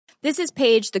This is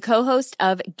Paige, the co-host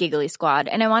of Giggly Squad,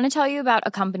 and I want to tell you about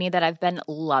a company that I've been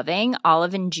loving,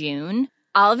 Olive & June.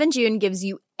 Olive & June gives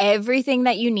you everything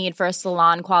that you need for a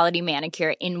salon-quality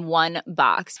manicure in one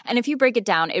box. And if you break it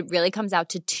down, it really comes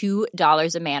out to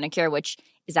 $2 a manicure, which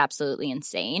is absolutely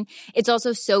insane. It's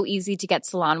also so easy to get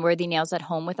salon-worthy nails at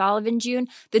home with Olive & June.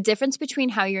 The difference between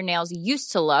how your nails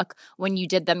used to look when you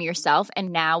did them yourself and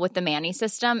now with the Mani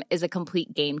system is a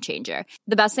complete game changer.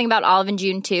 The best thing about Olive &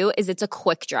 June, too, is it's a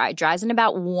quick dry. Dries in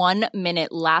about 1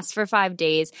 minute, lasts for 5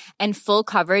 days, and full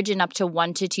coverage in up to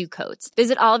 1 to 2 coats.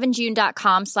 Visit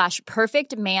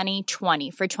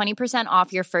oliveandjune.com/perfectmani20 for 20%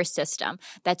 off your first system.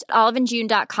 That's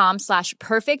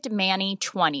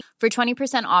oliveandjune.com/perfectmani20 for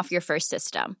 20% off your first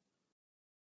system.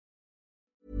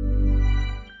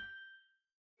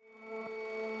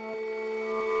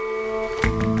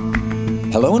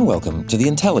 Hello and welcome to The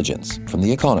Intelligence from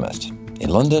The Economist. In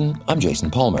London, I'm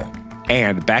Jason Palmer.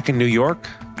 And back in New York,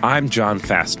 I'm John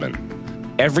Fastman.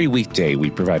 Every weekday, we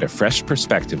provide a fresh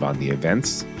perspective on the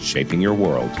events shaping your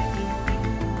world.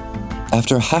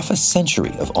 After half a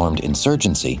century of armed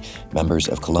insurgency, members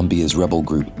of Colombia's rebel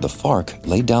group, the FARC,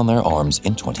 laid down their arms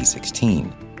in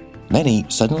 2016. Many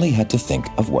suddenly had to think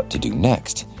of what to do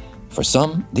next. For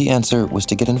some, the answer was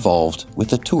to get involved with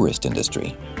the tourist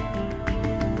industry.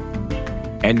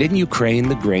 And in Ukraine,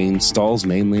 the grain stalls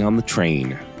mainly on the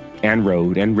train and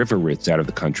road and river routes out of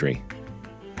the country.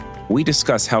 We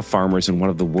discuss how farmers in one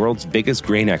of the world's biggest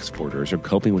grain exporters are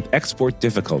coping with export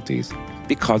difficulties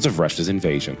because of Russia's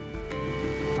invasion.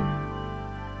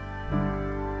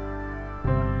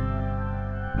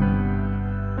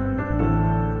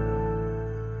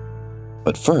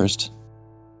 But first,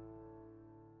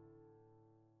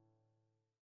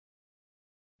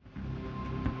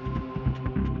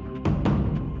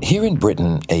 here in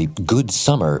Britain, a good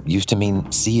summer used to mean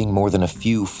seeing more than a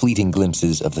few fleeting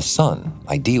glimpses of the sun,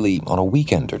 ideally on a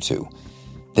weekend or two.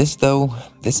 This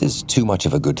is too much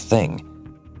of a good thing.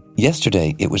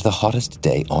 Yesterday, it was the hottest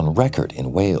day on record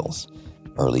in Wales.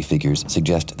 Early figures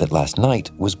suggest that last night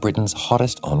was Britain's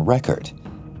hottest on record.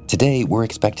 Today, we're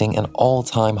expecting an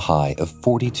all-time high of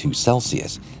 42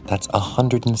 Celsius. That's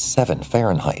 107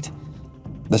 Fahrenheit.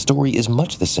 The story is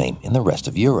much the same in the rest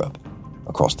of Europe.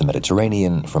 Across the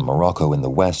Mediterranean, from Morocco in the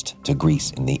west to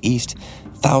Greece in the east,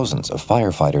 thousands of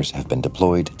firefighters have been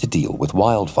deployed to deal with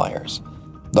wildfires.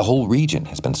 The whole region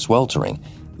has been sweltering,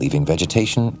 leaving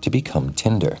vegetation to become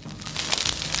tinder.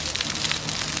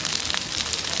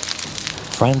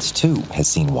 France, too, has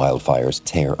seen wildfires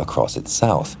tear across its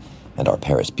south, and our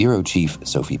Paris bureau chief,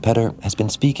 Sophie Petter, has been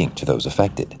speaking to those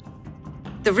affected.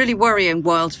 The really worrying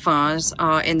wildfires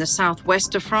are in the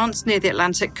southwest of France, near the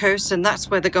Atlantic coast, and that's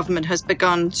where the government has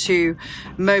begun to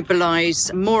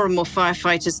mobilise more and more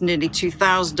firefighters, nearly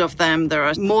 2,000 of them. There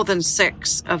are more than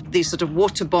 6 of these sort of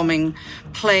water bombing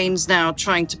planes now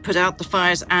trying to put out the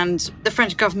fires, and the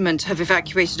French government have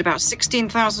evacuated about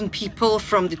 16,000 people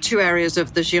from the 2 areas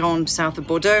of the Gironde, south of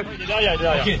Bordeaux.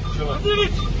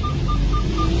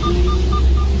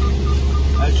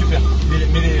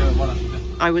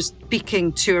 I was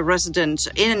speaking to a resident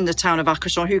in the town of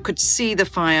Arcachon who could see the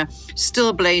fire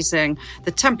still blazing.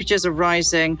 The temperatures are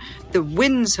rising. The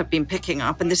winds have been picking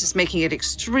up, and this is making it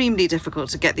extremely difficult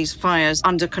to get these fires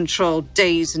under control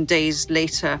days and days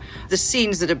later. The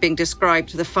scenes that are being described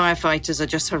to the firefighters are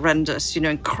just horrendous,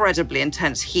 incredibly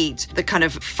intense heat. The kind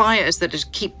of fires that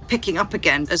just keep picking up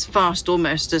again as fast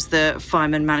almost as the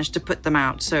firemen manage to put them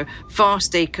out. So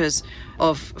vast acres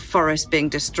of forest being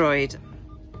destroyed.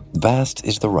 Vast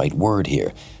is the right word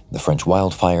here. The French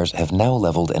wildfires have now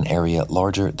leveled an area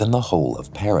larger than the whole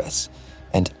of Paris.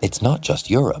 And it's not just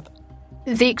Europe.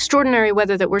 The extraordinary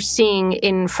weather that we're seeing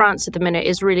in France at the minute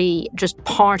is really just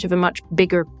part of a much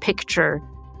bigger picture.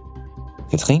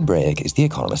 Katrien Breek is The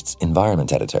Economist's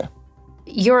environment editor.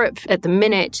 Europe at the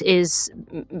minute is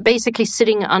basically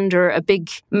sitting under a big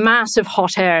mass of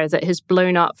hot air that has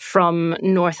blown up from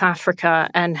North Africa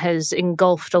and has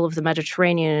engulfed all of the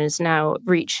Mediterranean and is now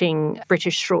reaching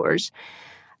British shores.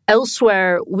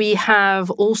 Elsewhere, we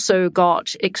have also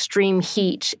got extreme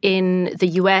heat in the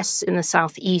US, in the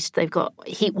southeast. They've got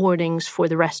heat warnings for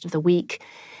the rest of the week.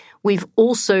 We've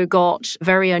also got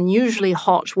very unusually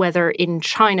hot weather in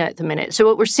China at the minute. So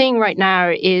what we're seeing right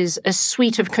now is a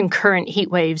suite of concurrent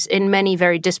heat waves in many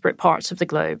very disparate parts of the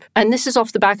globe. And this is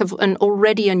off the back of an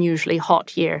already unusually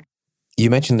hot year.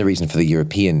 You mentioned the reason for the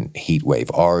European heat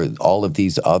wave. Are all of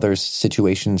these other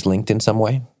situations linked in some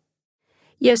way?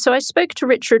 Yeah, so I spoke to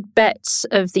Richard Betts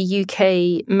of the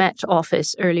UK Met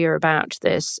Office earlier about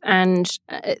this, and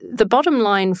the bottom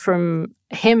line from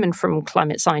him and from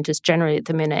climate scientists generally at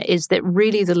the minute is that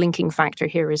really the linking factor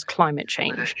here is climate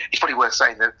change. It's probably worth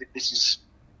saying that this is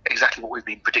exactly what we've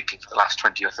been predicting for the last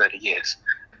 20 or 30 years.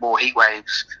 More heat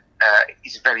waves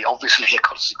is very obviously a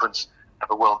consequence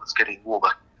of a world that's getting warmer.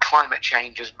 Climate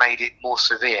change has made it more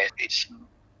severe. It's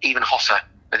even hotter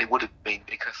than it would have been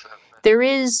because of... There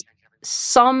is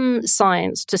some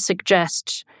science to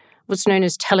suggest what's known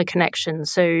as teleconnection,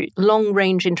 so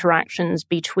long-range interactions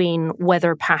between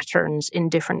weather patterns in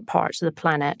different parts of the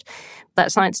planet.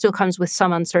 That science still comes with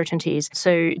some uncertainties.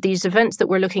 So these events that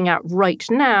we're looking at right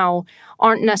now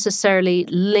aren't necessarily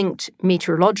linked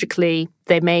meteorologically.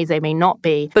 They may not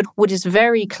be. But what is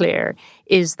very clear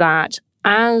is that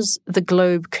as the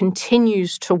globe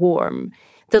continues to warm,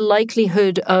 the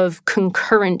likelihood of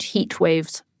concurrent heat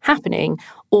waves happening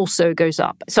also goes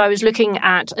up. So I was looking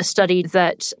at a study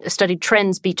that studied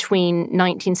trends between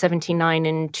 1979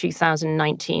 and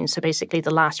 2019, so basically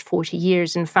the last 40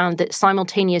 years, and found that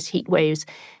simultaneous heat waves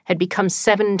had become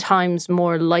 7 times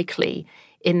more likely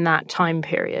in that time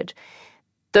period.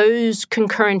 Those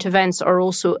concurrent events are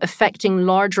also affecting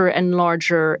larger and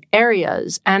larger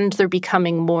areas, and they're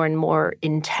becoming more and more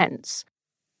intense.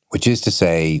 Which is to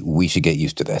say, we should get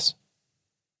used to this.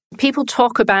 People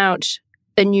talk about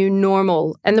a new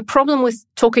normal. And the problem with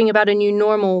talking about a new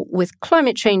normal with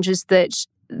climate change is that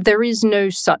there is no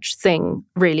such thing,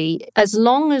 really. As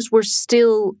long as we're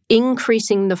still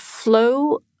increasing the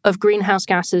flow of greenhouse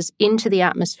gases into the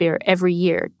atmosphere every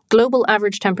year, global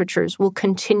average temperatures will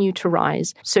continue to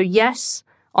rise. So yes,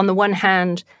 on the one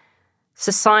hand,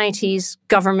 societies,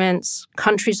 governments,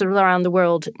 countries around the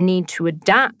world need to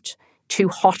adapt to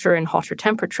hotter and hotter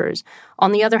temperatures.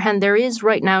 On the other hand, there is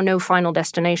right now no final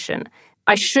destination.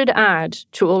 I should add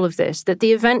to all of this that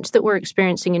the event that we're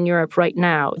experiencing in Europe right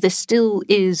now, this still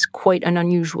is quite an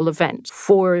unusual event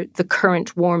for the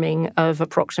current warming of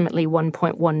approximately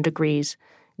 1.1 degrees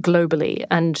globally.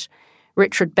 And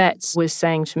Richard Betts was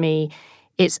saying to me,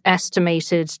 it's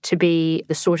estimated to be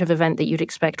the sort of event that you'd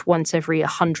expect once every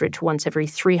 100 to once every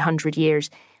 300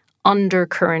 years under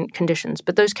current conditions.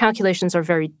 But those calculations are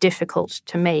very difficult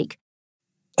to make.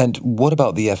 And what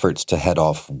about the efforts to head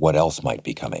off what else might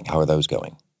be coming? How are those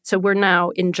going? So we're now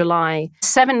in July,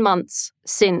 7 months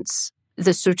since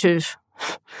the sort of,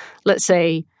 let's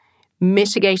say,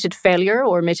 mitigated failure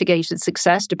or mitigated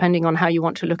success, depending on how you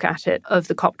want to look at it, of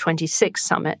the COP26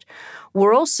 summit.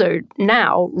 We're also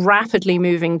now rapidly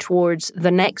moving towards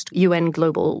the next UN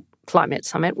Global Climate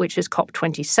Summit, which is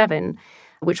COP27,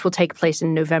 which will take place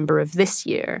in November of this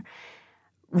year.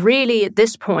 Really, at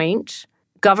this point,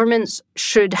 governments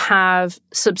should have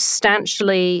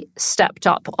substantially stepped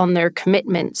up on their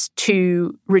commitments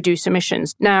to reduce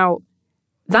emissions. Now,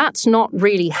 that's not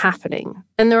really happening.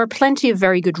 And there are plenty of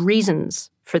very good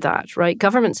reasons for that, right?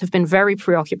 Governments have been very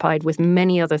preoccupied with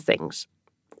many other things: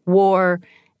 war,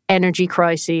 energy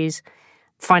crises,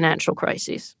 financial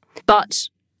crises. But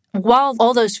while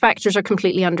all those factors are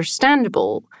completely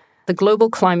understandable, the global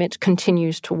climate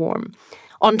continues to warm.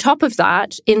 On top of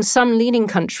that, in some leading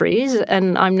countries,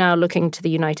 and I'm now looking to the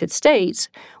United States,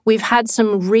 we've had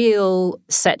some real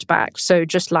setbacks. So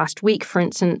just last week, for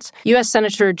instance, US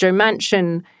Senator Joe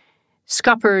Manchin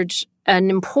scuppered an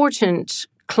important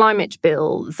climate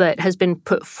bill that has been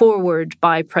put forward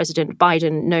by President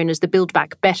Biden, known as the Build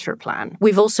Back Better plan.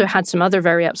 We've also had some other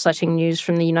very upsetting news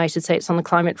from the United States on the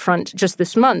climate front just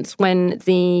this month, when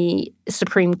the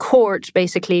Supreme Court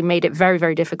basically made it very,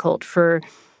 very difficult for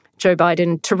Joe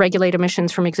Biden to regulate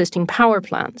emissions from existing power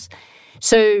plants.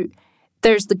 So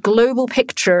there's the global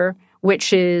picture,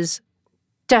 which is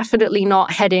definitely not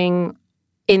heading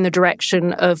in the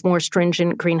direction of more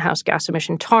stringent greenhouse gas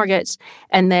emission targets.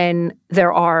 And then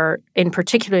there are, in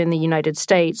particular in the United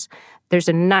States, there's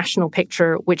a national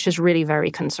picture, which is really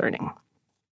very concerning.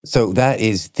 So that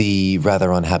is the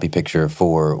rather unhappy picture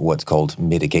for what's called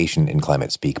mitigation in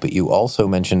climate speak. But you also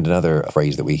mentioned another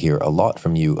phrase that we hear a lot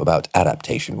from you about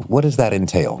adaptation. What does that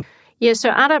entail? Yeah, so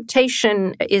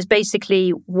adaptation is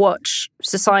basically what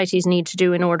societies need to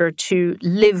do in order to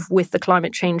live with the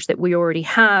climate change that we already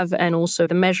have, and also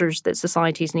the measures that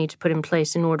societies need to put in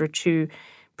place in order to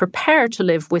prepare to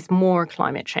live with more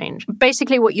climate change.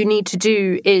 Basically, what you need to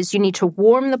do is you need to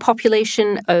warm the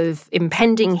population of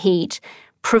impending heat,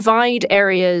 provide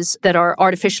areas that are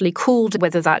artificially cooled,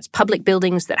 whether that's public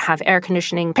buildings that have air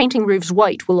conditioning. Painting roofs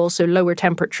white will also lower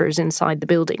temperatures inside the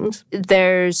buildings.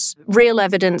 There's real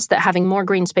evidence that having more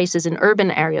green spaces in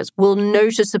urban areas will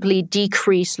noticeably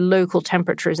decrease local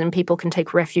temperatures, and people can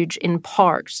take refuge in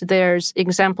parks. There's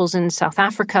examples in South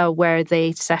Africa where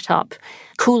they set up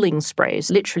cooling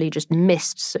sprays, literally just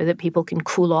mist, so that people can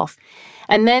cool off.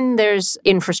 And then there's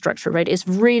infrastructure, right? It's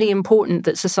really important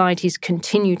that societies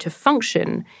continue to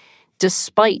function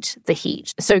despite the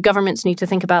heat. So governments need to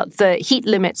think about the heat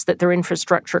limits that their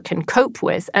infrastructure can cope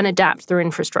with and adapt their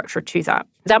infrastructure to that.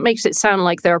 That makes it sound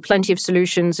like there are plenty of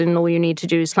solutions and all you need to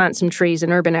do is plant some trees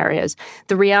in urban areas.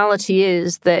 The reality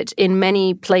is that in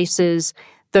many places,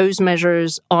 those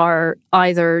measures are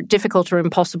either difficult or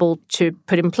impossible to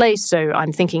put in place. So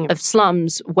I'm thinking of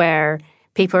slums where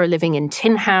people are living in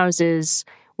tin houses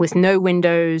with no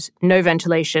windows, no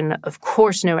ventilation, of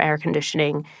course, no air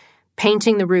conditioning.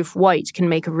 Painting the roof white can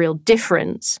make a real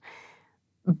difference,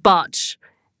 but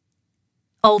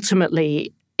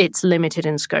ultimately it's limited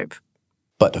in scope.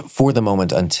 But for the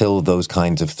moment, until those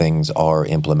kinds of things are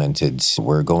implemented,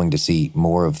 we're going to see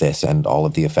more of this and all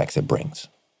of the effects it brings.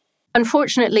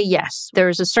 Unfortunately, yes. There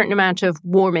is a certain amount of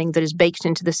warming that is baked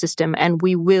into the system, and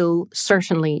we will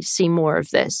certainly see more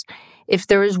of this. If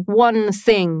there is one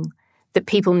thing that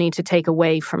people need to take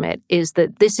away from it, is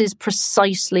that this is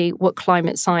precisely what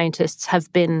climate scientists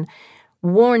have been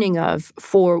warning of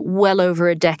for well over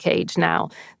a decade now.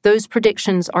 Those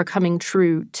predictions are coming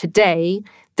true today.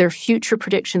 Their future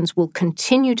predictions will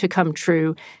continue to come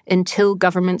true until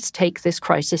governments take this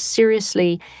crisis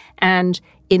seriously and,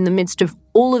 in the midst of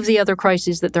all of the other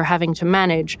crises that they're having to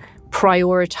manage,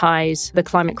 prioritize the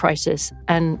climate crisis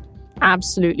and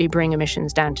absolutely bring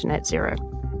emissions down to net zero.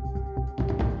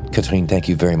 Katrine, thank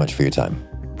you very much for your time.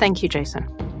 Thank you, Jason.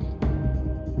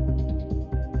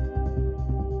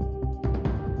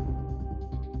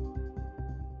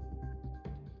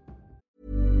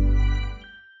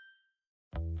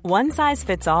 One size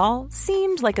fits all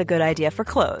seemed like a good idea for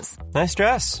clothes. Nice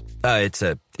dress. It's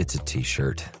a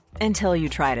t-shirt. Until you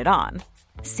tried it on.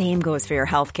 Same goes for your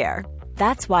healthcare.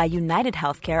 That's why United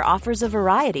Healthcare offers a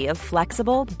variety of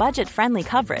flexible, budget-friendly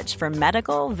coverage for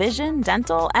medical, vision,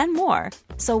 dental, and more.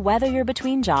 So whether you're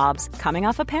between jobs, coming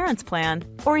off a parent's plan,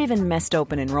 or even missed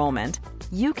open enrollment,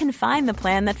 you can find the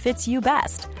plan that fits you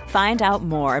best. Find out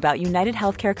more about United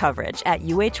Healthcare coverage at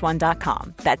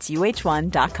uh1.com. That's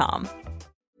uh1.com.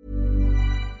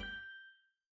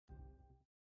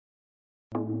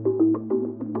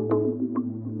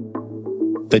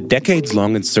 The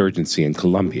decades-long insurgency in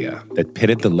Colombia that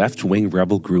pitted the left-wing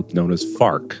rebel group known as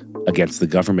FARC against the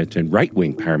government and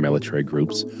right-wing paramilitary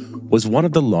groups was one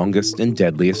of the longest and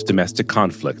deadliest domestic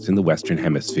conflicts in the Western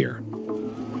Hemisphere.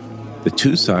 The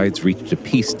two sides reached a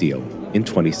peace deal in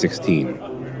 2016.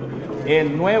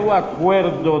 El nuevo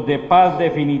acuerdo de paz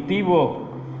definitivo,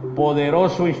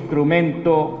 poderoso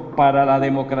instrumento para la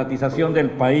democratización del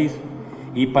país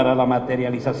y para la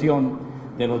materialización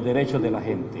de los derechos de la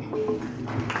gente.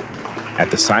 At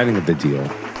the signing of the deal,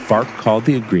 FARC called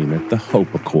the agreement the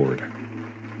Hope Accord.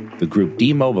 The group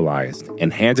demobilized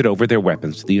and handed over their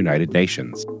weapons to the United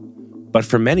Nations. But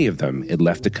for many of them, it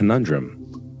left a conundrum.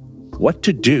 What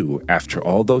to do after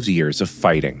all those years of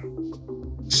fighting?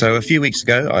 So a few weeks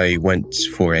ago, I went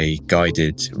for a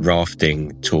guided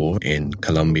rafting tour in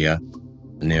Colombia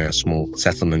near a small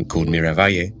settlement called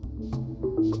Miravalle.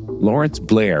 Lawrence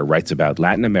Blair writes about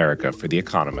Latin America for The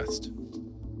Economist.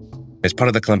 It's part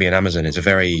of the Colombian Amazon. It's a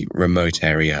very remote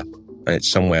area, and it's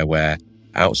somewhere where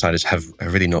outsiders have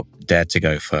really not dared to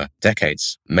go for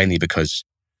decades, mainly because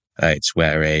it's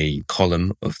where a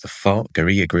column of the FARC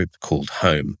guerrilla group called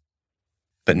home.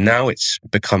 But now it's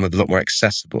become a lot more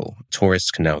accessible.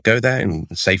 Tourists can now go there and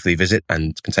safely visit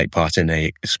and can take part in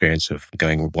an experience of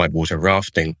going whitewater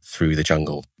rafting through the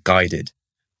jungle, guided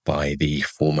by the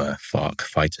former FARC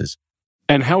fighters.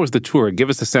 And how was the tour? Give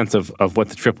us a sense of what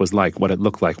the trip was like, what it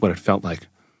looked like, what it felt like.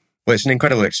 Well, it's an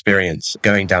incredible experience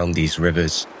going down these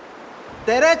rivers.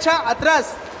 Derecha,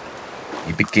 atrás.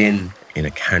 You begin in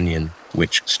a canyon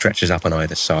which stretches up on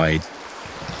either side.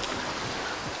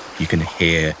 You can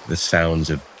hear the sounds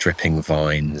of dripping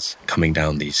vines coming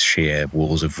down these sheer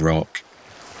walls of rock.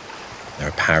 There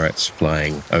are parrots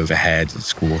flying overhead,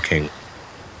 squawking.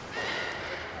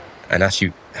 And as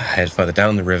you head further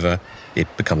down the river, it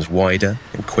becomes wider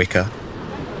and quicker.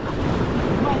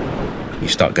 You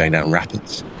start going down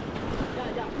rapids.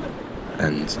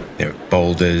 And there are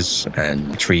boulders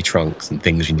and tree trunks and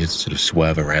things you need to sort of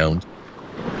swerve around.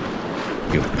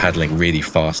 You're paddling really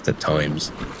fast at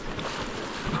times.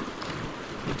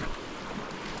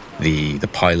 The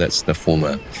pilots, the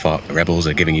former FARC rebels,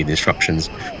 are giving you the instructions.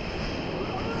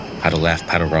 Paddle left,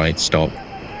 paddle right, stop.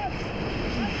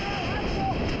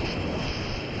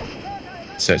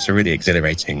 So it's a really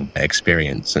exhilarating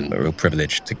experience and a real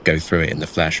privilege to go through it in the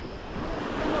flesh.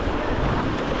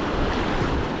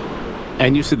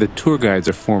 And you said the tour guides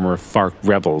are former FARC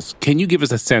rebels. Can you give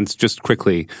us a sense, just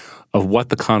quickly, of what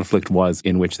the conflict was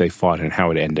in which they fought and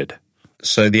how it ended?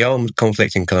 So the armed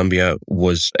conflict in Colombia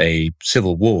was a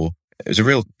civil war. It was a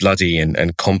real bloody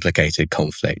and complicated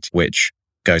conflict, which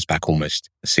goes back almost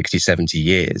 60, 70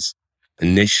 years.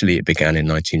 Initially, it began in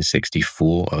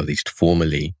 1964, or at least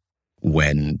formally,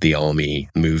 when the army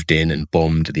moved in and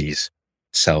bombed these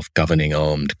self-governing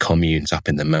armed communes up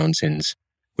in the mountains,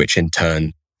 which in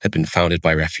turn had been founded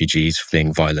by refugees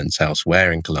fleeing violence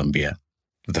elsewhere in Colombia.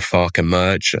 The FARC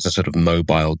emerge as a sort of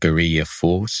mobile guerrilla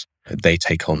force. They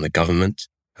take on the government.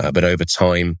 But over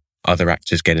time, other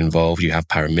actors get involved. You have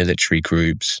paramilitary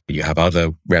groups. You have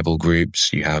other rebel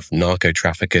groups. You have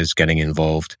narco-traffickers getting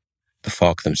involved. The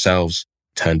FARC themselves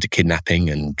turn to kidnapping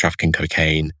and trafficking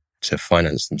cocaine to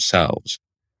finance themselves.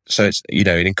 So it's, an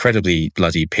incredibly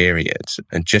bloody period.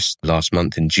 And just last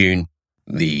month in June,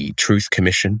 the Truth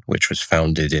Commission, which was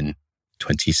founded in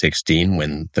 2016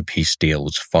 when the peace deal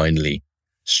was finally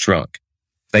struck,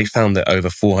 they found that over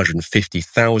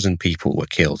 450,000 people were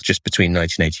killed just between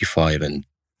 1985 and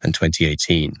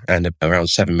 2018, and around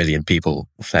 7 million people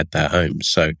fled their homes.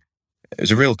 So it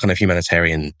was a real kind of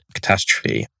humanitarian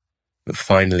catastrophe. But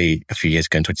finally, a few years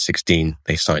ago in 2016,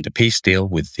 they signed a peace deal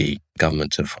with the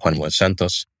government of Juan Manuel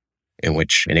Santos, in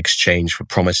which, in exchange for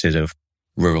promises of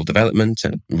rural development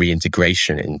and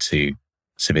reintegration into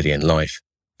civilian life,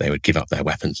 they would give up their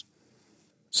weapons.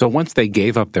 So once they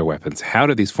gave up their weapons, how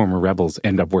did these former rebels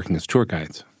end up working as tour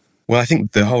guides? Well, I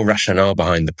think the whole rationale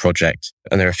behind the project,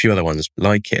 and there are a few other ones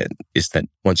like it, is that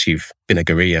once you've been a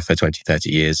guerrilla for 20, 30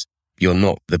 years, you're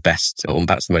not the best or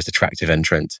perhaps the most attractive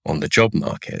entrant on the job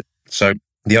market. So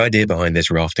the idea behind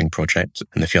this rafting project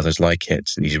and a few others like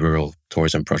it, these rural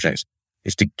tourism projects,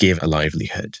 is to give a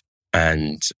livelihood.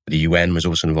 And the UN was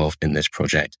also involved in this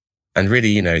project. And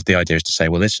really, the idea is to say,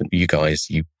 well, listen, you guys,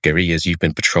 you guerrillas, you've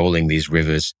been patrolling these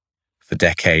rivers for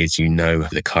decades. You know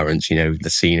the currents, you know the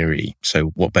scenery. So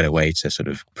what better way to sort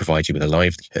of provide you with a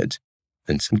livelihood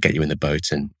than to get you in the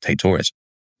boat and take tourists?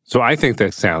 So I think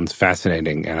that sounds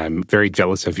fascinating, and I'm very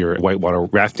jealous of your whitewater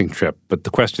rafting trip. But the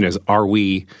question is, are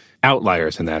we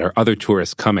outliers in that? Are other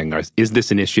tourists coming? Is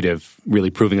this initiative really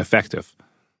proving effective?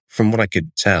 From what I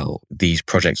could tell, these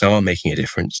projects are making a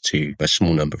difference to a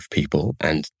small number of people,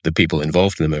 and the people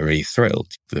involved in them are really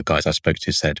thrilled. The guys I spoke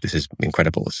to said, this is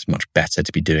incredible. This is much better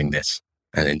to be doing this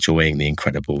and enjoying the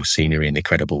incredible scenery and the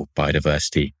incredible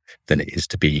biodiversity than it is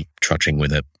to be trudging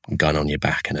with a gun on your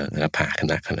back and a pack and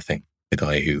that kind of thing. The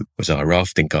guy who was our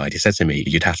rafting guide, he said to me,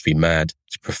 you'd have to be mad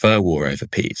to prefer war over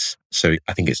peace. So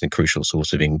I think it's a crucial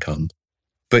source of income.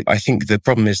 But I think the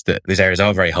problem is that these areas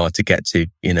are very hard to get to.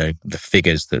 The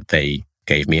figures that they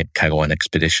gave me at Caguan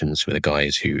Expeditions with the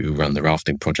guys who run the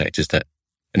rafting project is that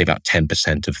only about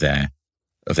 10% of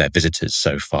their visitors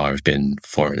so far have been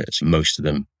foreigners. Most of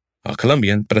them are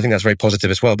Colombian, but I think that's very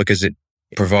positive as well because it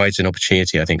provides an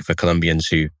opportunity, I think, for Colombians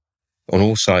who, on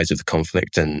all sides of the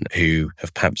conflict and who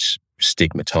have perhaps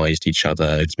stigmatized each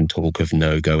other. There's been talk of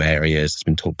no-go areas. There's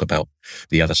been talk about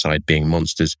the other side being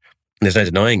monsters. There's no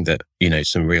denying that,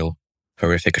 some real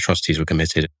horrific atrocities were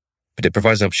committed, but it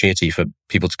provides an opportunity for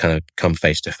people to kind of come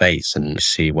face to face and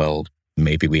see, well,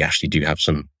 maybe we actually do have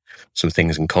some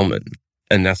things in common.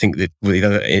 And I think that the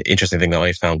other interesting thing that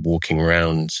I found walking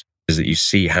around is that you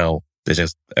see how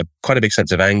there's quite a big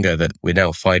sense of anger that we're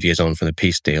now 5 years on from the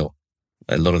peace deal.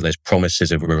 A lot of those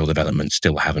promises of rural development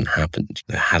still haven't happened.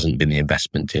 There hasn't been the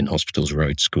investment in hospitals,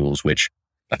 roads, schools, which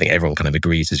I think everyone kind of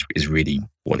agrees is really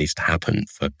what needs to happen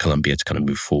for Colombia to kind of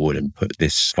move forward and put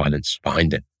this violence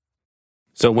behind it.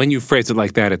 So when you phrase it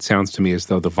like that, it sounds to me as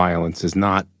though the violence is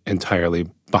not entirely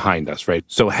behind us, right?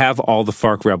 So have all the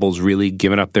FARC rebels really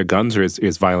given up their guns, or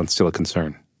is violence still a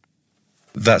concern?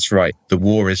 That's right. The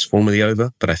war is formally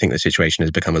over, but I think the situation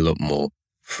has become a lot more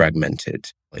fragmented.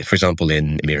 For example,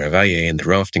 in Miravalle, in the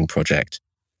rafting project,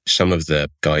 some of the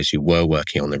guys who were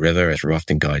working on the river as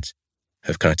rafting guides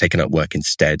have kind of taken up work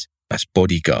instead as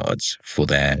bodyguards for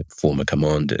their former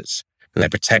commanders. And they're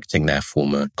protecting their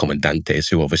former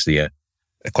comandantes, who obviously are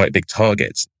quite big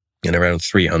targets. And around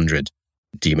 300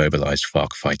 demobilized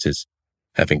FARC fighters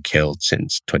have been killed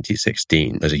since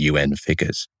 2016. Those are UN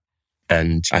figures.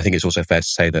 And I think it's also fair to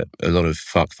say that a lot of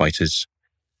FARC fighters,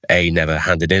 never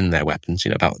handed in their weapons.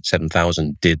 About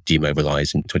 7,000 did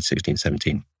demobilize in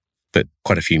 2016-17, but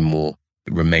quite a few more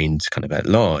remained kind of at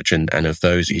large. And of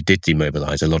those who did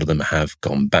demobilize, a lot of them have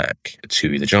gone back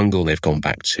to the jungle. They've gone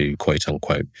back to, quote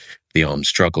unquote, the armed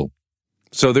struggle.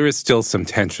 So there is still some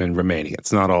tension remaining.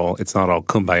 It's not all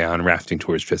kumbaya and rafting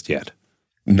tours just yet.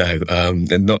 No,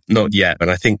 not yet.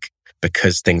 And I think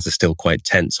because things are still quite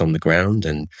tense on the ground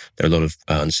and there are a lot of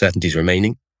uncertainties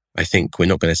remaining, I think we're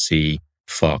not going to see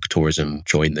FARC tourism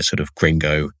join the sort of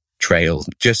gringo trail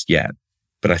just yet.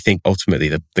 But I think ultimately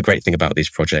the great thing about these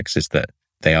projects is that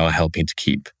they are helping to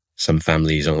keep some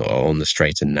families on the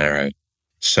straight and narrow.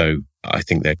 So I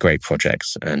think they're great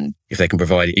projects. And if they can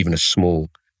provide even a small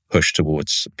push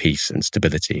towards peace and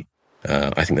stability,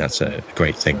 I think that's a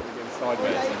great thing.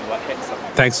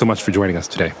 Thanks so much for joining us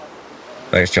today.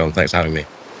 Thanks, John. Thanks for having me.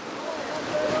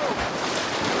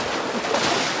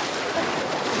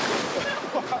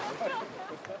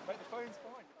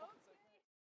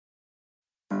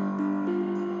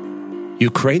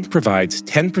 Ukraine provides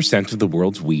 10% of the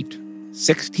world's wheat,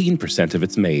 16% of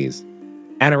its maize,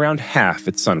 and around half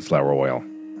its sunflower oil.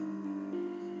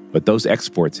 But those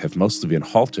exports have mostly been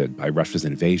halted by Russia's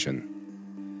invasion.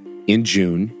 In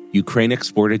June, Ukraine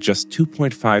exported just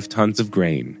 2.5 tons of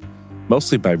grain,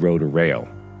 mostly by road or rail,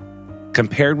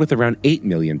 compared with around 8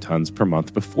 million tons per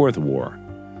month before the war,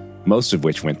 most of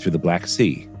which went through the Black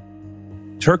Sea.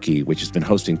 Turkey, which has been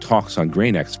hosting talks on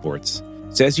grain exports,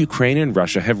 says Ukraine and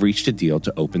Russia have reached a deal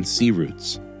to open sea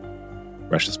routes.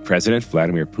 Russia's President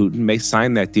Vladimir Putin may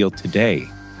sign that deal today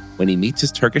when he meets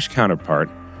his Turkish counterpart,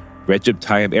 Recep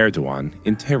Tayyip Erdogan,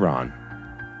 in Tehran.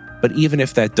 But even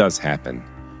if that does happen,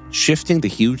 shifting the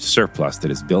huge surplus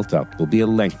that is built up will be a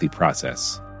lengthy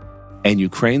process. And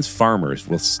Ukraine's farmers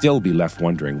will still be left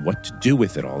wondering what to do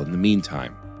with it all in the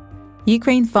meantime.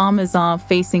 Ukraine farmers are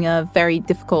facing a very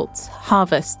difficult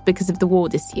harvest because of the war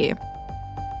this year.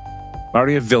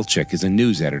 Maria Vilcek is a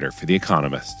news editor for The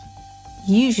Economist.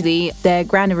 Usually, their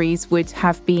granaries would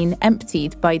have been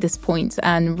emptied by this point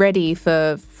and ready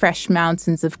for fresh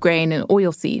mountains of grain and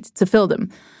oilseed to fill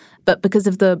them. But because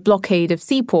of the blockade of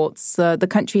seaports, the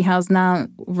country has now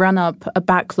run up a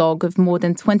backlog of more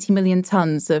than 20 million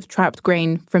tons of trapped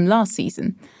grain from last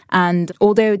season. And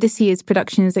although this year's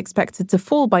production is expected to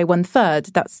fall by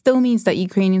 1/3, that still means that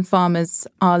Ukrainian farmers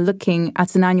are looking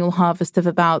at an annual harvest of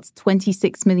about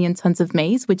 26 million tons of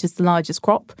maize, which is the largest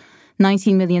crop,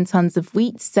 19 million tons of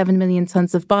wheat, 7 million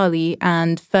tons of barley,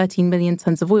 and 13 million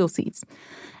tons of oilseeds.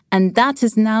 And that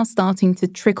is now starting to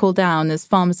trickle down as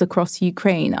farmers across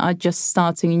Ukraine are just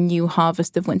starting a new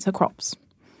harvest of winter crops.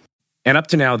 And up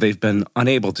to now, they've been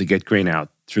unable to get grain out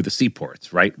through the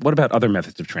seaports, right? What about other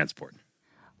methods of transport?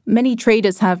 Many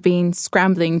traders have been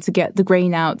scrambling to get the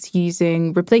grain out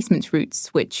using replacement routes,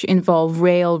 which involve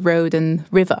rail, road, and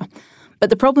river. But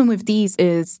the problem with these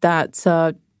is that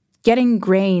getting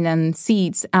grain and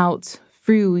seeds out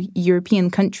through European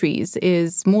countries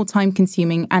is more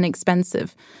time-consuming and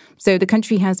expensive. So the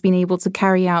country has been able to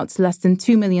carry out less than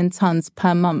 2 million tons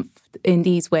per month in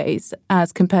these ways,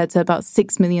 as compared to about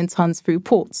 6 million tons through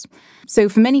ports. So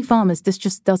for many farmers, this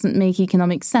just doesn't make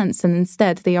economic sense, and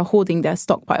instead they are hoarding their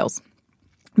stockpiles.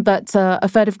 But a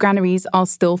third of granaries are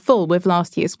still full with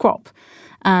last year's crop.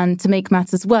 And to make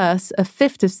matters worse, a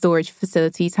fifth of storage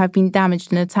facilities have been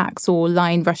damaged in attacks or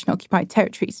lie in Russian-occupied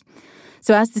territories.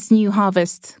 So as this new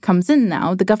harvest comes in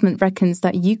now, the government reckons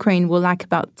that Ukraine will lack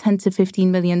about 10 to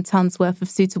 15 million tons worth of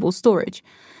suitable storage.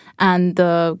 And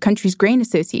the country's grain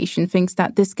association thinks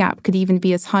that this gap could even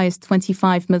be as high as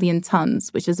 25 million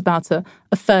tons, which is about a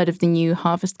third of the new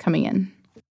harvest coming in.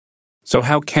 So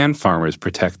how can farmers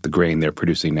protect the grain they're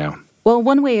producing now? Well,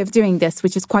 one way of doing this,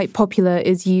 which is quite popular,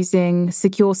 is using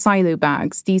secure silo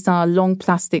bags. These are long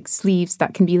plastic sleeves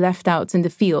that can be left out in the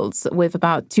fields with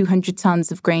about 200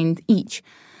 tons of grain each.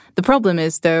 The problem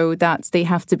is, though, that they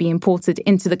have to be imported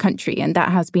into the country, and that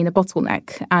has been a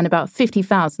bottleneck, and about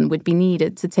 50,000 would be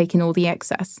needed to take in all the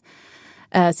excess.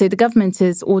 So the government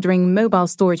is ordering mobile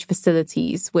storage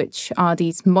facilities, which are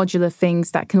these modular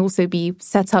things that can also be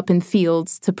set up in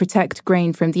fields to protect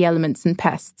grain from the elements and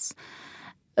pests.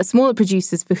 Smaller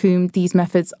producers for whom these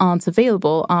methods aren't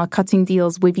available are cutting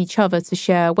deals with each other to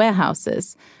share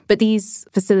warehouses. But these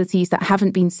facilities that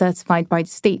haven't been certified by the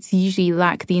states usually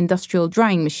lack the industrial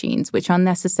drying machines, which are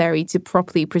necessary to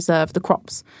properly preserve the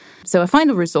crops. So a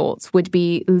final resort would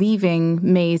be leaving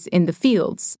maize in the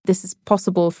fields. This is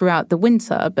possible throughout the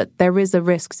winter, but there is a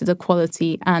risk to the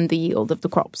quality and the yield of the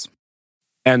crops.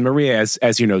 And Maria,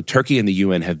 as you know, Turkey and the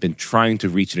UN have been trying to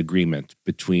reach an agreement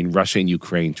between Russia and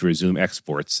Ukraine to resume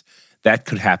exports. That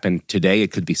could happen today.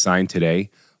 It could be signed today.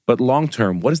 But long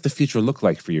term, what does the future look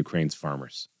like for Ukraine's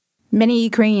farmers? Many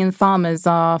Ukrainian farmers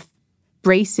are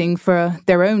bracing for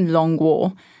their own long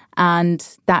war.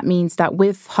 And that means that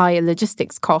with higher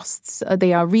logistics costs,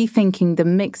 they are rethinking the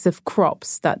mix of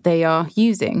crops that they are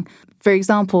using. For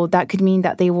example, that could mean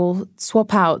that they will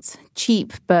swap out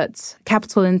cheap but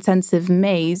capital-intensive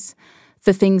maize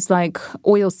for things like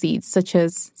oilseeds such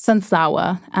as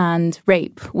sunflower and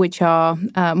rape, which are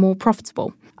more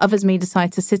profitable. Others may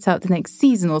decide to sit out the next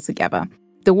season altogether.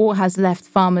 The war has left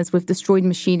farmers with destroyed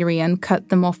machinery and cut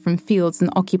them off from fields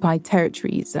and occupied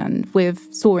territories. And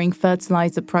with soaring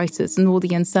fertilizer prices and all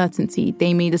the uncertainty,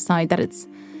 they may decide that it's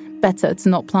better to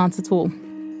not plant at all.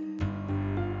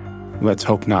 Let's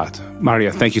hope not.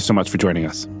 Maria, thank you so much for joining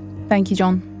us. Thank you,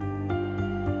 John.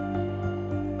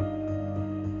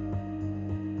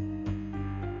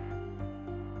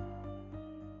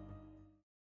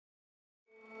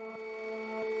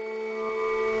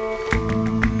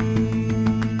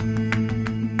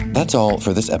 That's all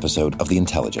for this episode of The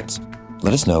Intelligence.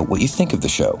 Let us know what you think of the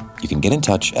show. You can get in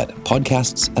touch at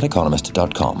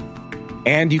podcasts@economist.com.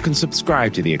 And you can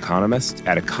subscribe to The Economist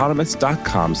at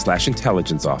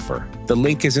economist.com/intelligence offer. The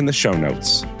link is in the show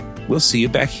notes. We'll see you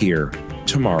back here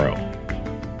tomorrow.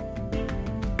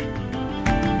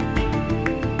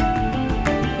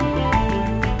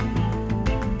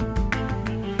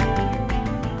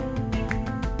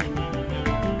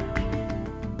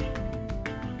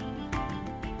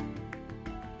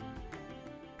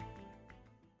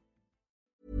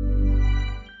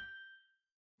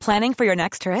 Planning for your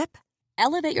next trip?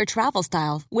 Elevate your travel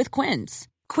style with Quince.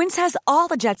 Quince has all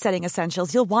the jet-setting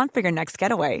essentials you'll want for your next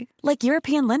getaway, like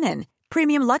European linen,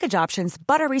 premium luggage options,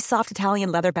 buttery soft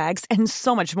Italian leather bags, and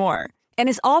so much more. And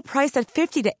is all priced at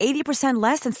 50 to 80%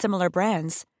 less than similar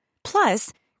brands.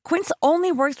 Plus, Quince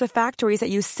only works with factories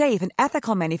that use safe and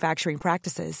ethical manufacturing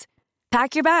practices.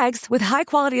 Pack your bags with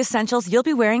high-quality essentials you'll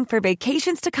be wearing for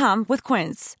vacations to come with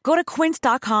Quince. Go to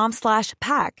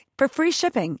quince.com/pack for free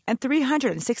shipping and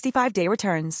 365-day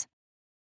returns.